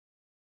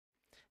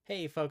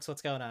Hey folks,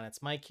 what's going on?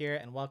 It's Mike here,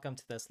 and welcome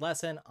to this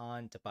lesson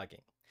on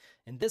debugging.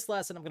 In this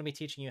lesson, I'm going to be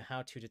teaching you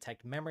how to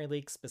detect memory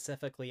leaks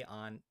specifically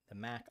on the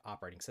Mac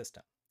operating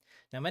system.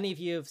 Now, many of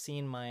you have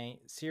seen my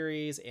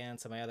series and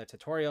some of my other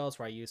tutorials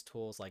where I use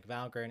tools like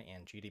valgrind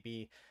and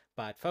GDB,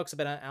 but folks have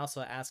been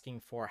also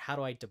asking for how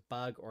do I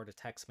debug or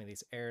detect some of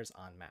these errors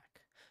on Mac.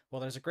 Well,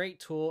 there's a great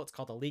tool. It's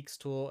called the leaks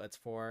tool. It's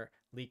for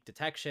leak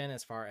detection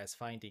as far as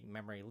finding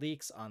memory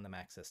leaks on the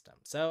Mac system.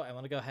 So I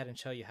want to go ahead and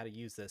show you how to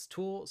use this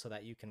tool so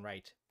that you can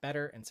write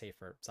better and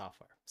safer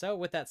software. So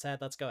with that said,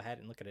 let's go ahead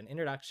and look at an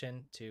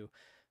introduction to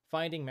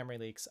finding memory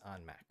leaks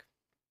on Mac.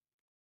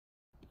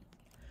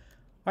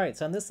 All right,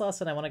 so in this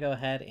lesson, I want to go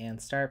ahead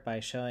and start by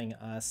showing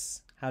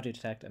us how to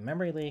detect a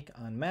memory leak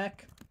on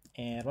Mac.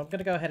 And what I'm going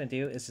to go ahead and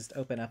do is just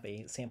open up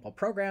a sample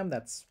program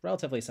that's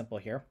relatively simple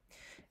here.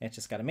 It's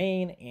just got a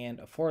main and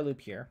a for loop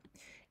here.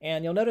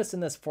 And you'll notice in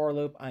this for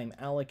loop, I'm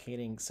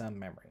allocating some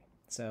memory.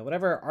 So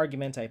whatever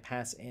argument I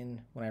pass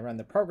in when I run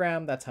the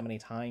program, that's how many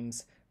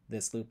times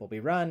this loop will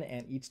be run.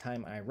 And each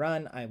time I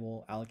run, I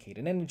will allocate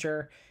an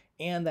integer,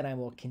 and then I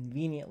will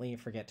conveniently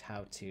forget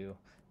how to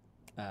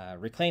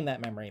reclaim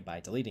that memory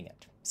by deleting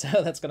it.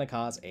 So that's going to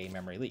cause a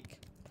memory leak.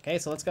 Okay,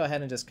 so let's go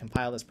ahead and just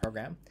compile this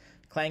program.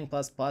 Clang++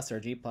 or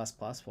G++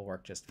 will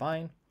work just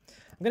fine.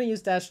 I'm going to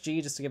use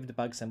 -G just to give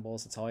debug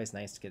symbols. It's always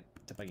nice to get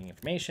debugging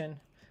information,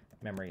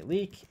 memory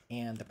leak,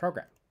 and the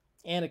program.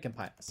 And it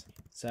compiles.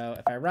 So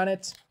if I run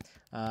it,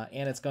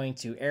 and it's going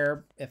to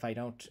error if I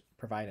don't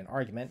provide an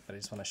argument, but I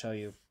just want to show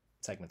you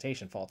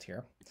segmentation fault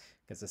here,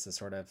 because this is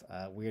sort of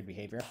weird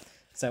behavior.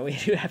 So we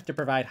do have to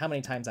provide how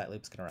many times that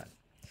loop's going to run.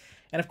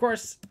 And of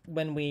course,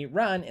 when we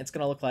run, it's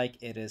going to look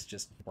like it is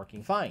just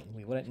working fine.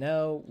 We wouldn't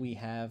know. We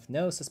have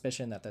no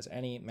suspicion that there's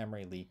any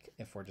memory leak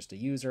if we're just a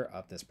user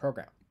of this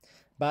program.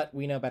 But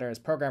we know better as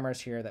programmers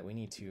here that we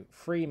need to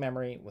free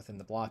memory within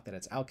the block that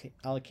it's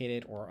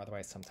allocated, or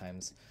otherwise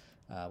sometimes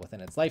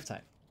within its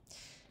lifetime.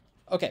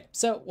 Okay,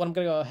 so what I'm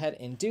going to go ahead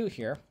and do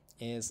here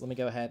is let me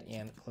go ahead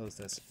and close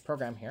this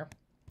program here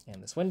in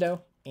this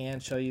window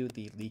and show you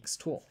the leaks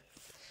tool.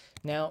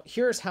 Now,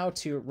 here's how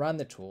to run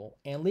the tool,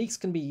 and leaks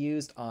can be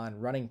used on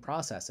running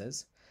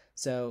processes.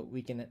 So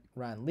we can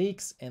run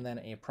leaks and then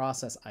a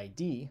process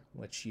ID,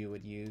 which you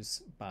would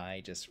use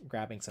by just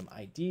grabbing some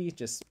ID,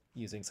 just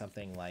using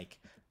something like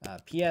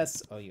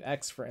PS,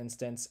 OUX, for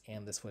instance,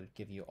 and this would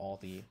give you all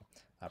the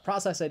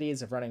process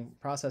IDs of running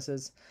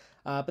processes.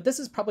 But this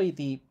is probably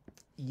the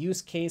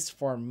use case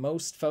for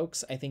most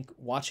folks, I think,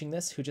 watching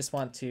this, who just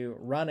want to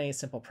run a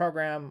simple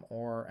program,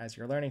 or as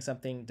you're learning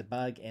something,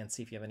 debug and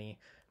see if you have any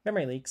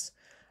memory leaks,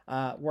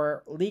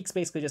 where leaks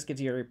basically just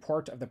gives you a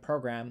report of the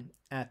program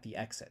at the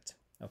exit.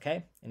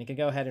 Okay, and you can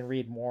go ahead and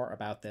read more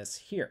about this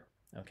here.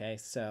 Okay,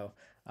 so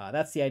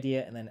that's the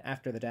idea, and then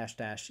after the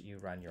 -- you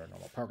run your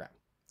normal program.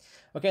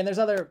 Okay, and there's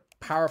other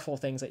powerful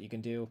things that you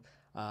can do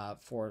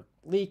for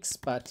leaks,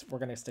 but we're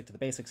going to stick to the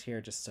basics here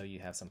just so you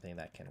have something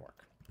that can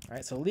work. All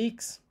right, so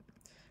leaks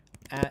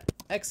at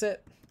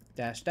exit --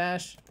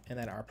 and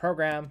then our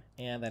program,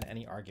 and then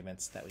any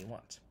arguments that we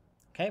want.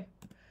 Okay,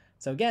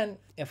 so again,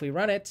 if we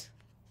run it,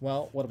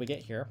 well, what do we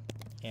get here?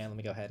 And let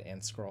me go ahead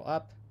and scroll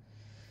up,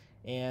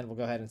 and we'll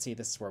go ahead and see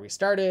this is where we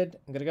started.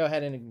 I'm going to go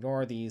ahead and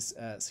ignore these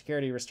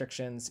security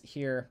restrictions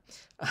here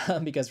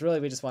because really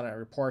we just want a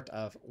report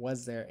of,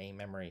 was there a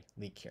memory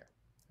leak here?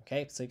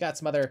 Okay, so you got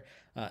some other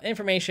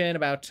information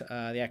about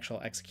the actual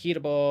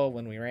executable,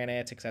 when we ran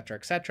it,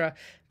 etc.,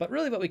 but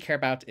really what we care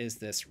about is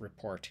this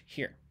report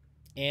here.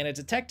 And it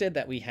detected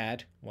that we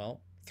had, well,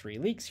 3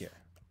 leaks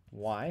here.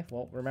 Why?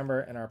 Well,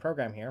 remember in our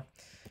program here,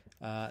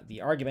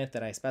 the argument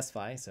that I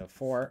specify, so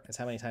 4, is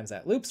how many times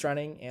that loop's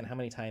running and how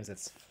many times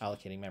it's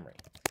allocating memory.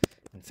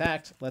 In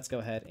fact, let's go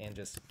ahead and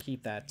just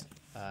keep that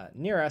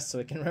near us so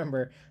we can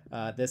remember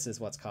this is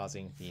what's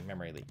causing the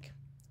memory leak.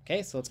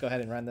 Okay, so let's go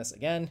ahead and run this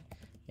again,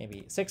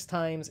 maybe 6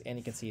 times, and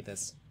you can see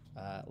this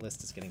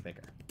list is getting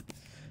bigger.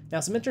 Now,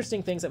 some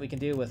interesting things that we can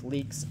do with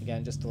leaks,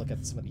 again, just to look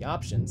at some of the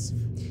options.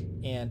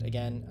 And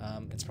again,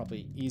 it's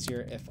probably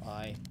easier if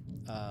I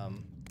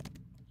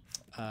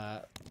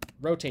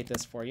rotate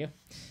this for you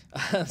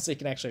so you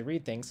can actually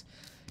read things,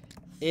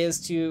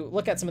 is to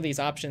look at some of these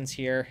options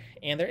here.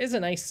 And there is a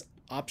nice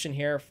option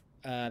here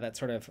that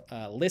sort of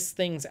lists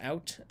things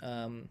out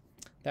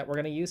that we're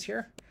going to use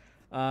here,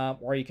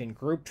 or you can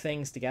group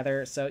things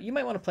together. So you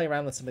might want to play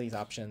around with some of these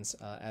options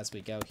as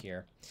we go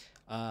here.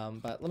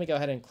 But let me go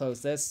ahead and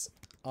close this.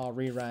 I'll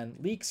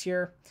rerun leaks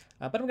here,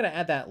 but I'm going to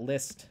add that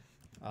list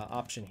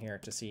option here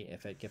to see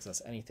if it gives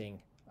us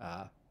anything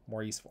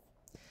more useful.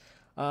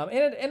 And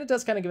it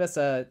does kind of give us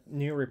a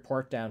new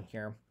report down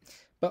here.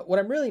 But what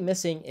I'm really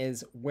missing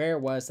is, where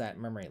was that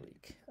memory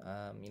leak?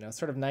 You know, it's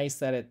sort of nice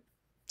that it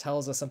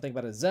tells us something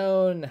about a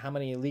zone, how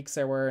many leaks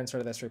there were, and sort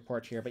of this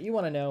report here. But you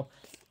want to know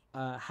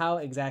how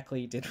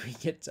exactly did we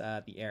get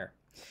the error?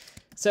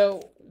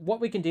 So what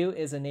we can do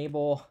is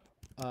enable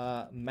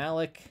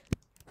malloc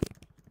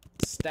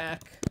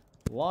stack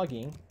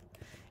logging.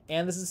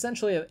 And this is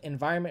essentially an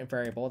environment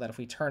variable that if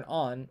we turn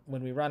on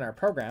when we run our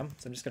program,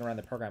 so I'm just going to run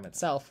the program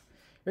itself,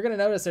 you're going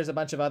to notice there's a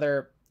bunch of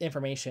other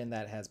information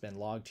that has been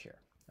logged here.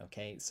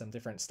 Okay, some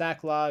different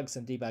stack logs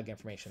and debug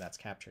information that's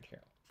captured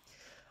here.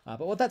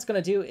 But what that's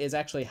going to do is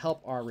actually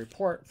help our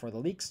report for the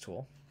leaks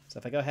tool. So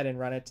if I go ahead and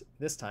run it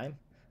this time,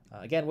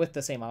 again, with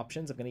the same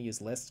options, I'm going to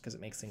use list because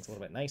it makes things a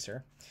little bit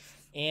nicer.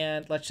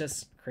 And let's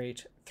just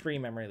create 3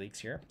 memory leaks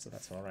here. So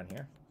that's what I'll run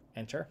here.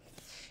 Enter.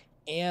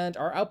 And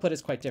our output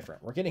is quite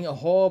different. We're getting a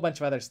whole bunch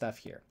of other stuff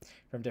here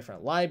from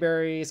different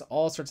libraries,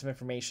 all sorts of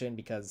information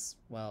because,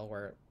 well,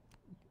 we're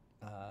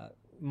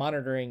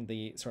monitoring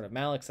the sort of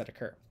mallocs that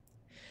occur.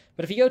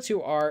 But if you go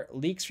to our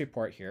leaks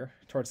report here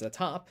towards the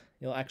top,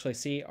 you'll actually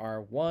see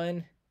our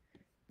 1,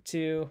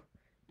 2,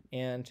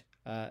 and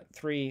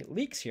 3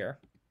 leaks here.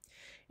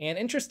 And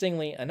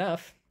interestingly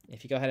enough,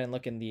 if you go ahead and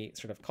look in the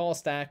sort of call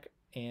stack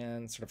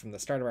and sort of from the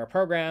start of our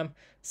program,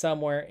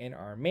 somewhere in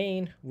our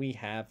main, we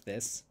have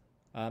this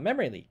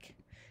memory leak.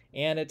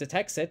 And it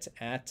detects it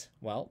at,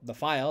 well, the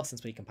file,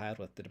 since we compiled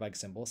with the debug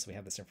symbol, so we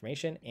have this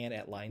information, and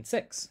at line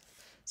 6.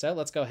 So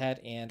let's go ahead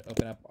and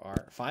open up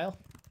our file.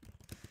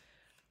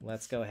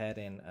 Let's go ahead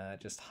and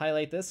just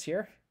highlight this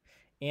here.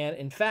 And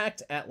in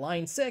fact, at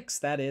line 6,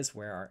 that is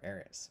where our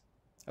error is.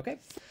 Okay,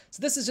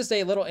 so this is just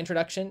a little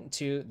introduction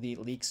to the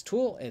leaks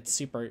tool. It's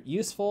super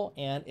useful,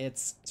 and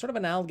it's sort of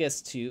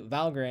analogous to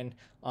valgrind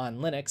on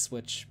Linux,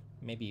 which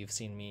maybe you've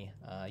seen me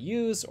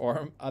use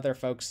or other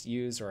folks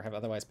use or have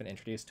otherwise been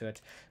introduced to it.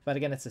 But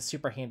again, it's a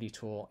super handy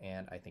tool,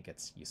 and I think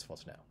it's useful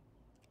to know.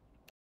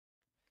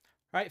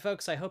 All right,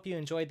 folks, I hope you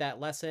enjoyed that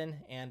lesson,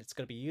 and it's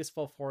going to be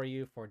useful for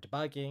you for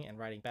debugging and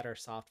writing better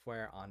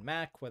software on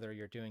Mac, whether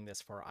you're doing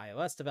this for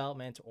iOS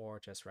development or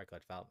just regular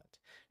development.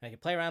 Now, you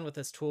can play around with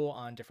this tool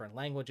on different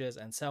languages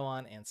and so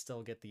on and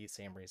still get the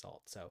same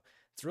result. So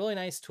it's a really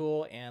nice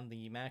tool, and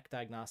the Mac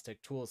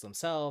diagnostic tools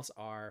themselves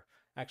are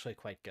actually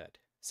quite good.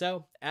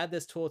 So add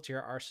this tool to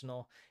your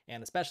arsenal,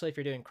 and especially if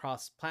you're doing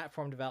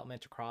cross-platform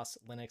development across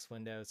Linux,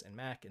 Windows, and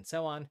Mac, and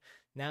so on,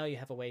 now you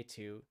have a way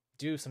to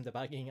do some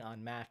debugging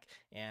on Mac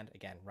and,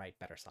 again, write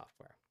better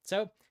software.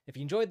 So if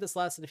you enjoyed this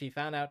lesson, if you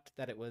found out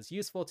that it was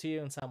useful to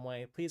you in some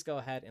way, please go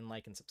ahead and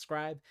like and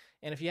subscribe.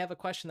 And if you have a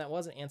question that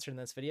wasn't answered in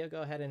this video,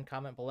 go ahead and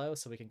comment below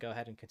so we can go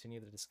ahead and continue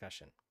the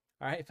discussion.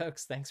 All right,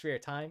 folks, thanks for your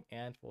time,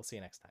 and we'll see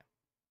you next time.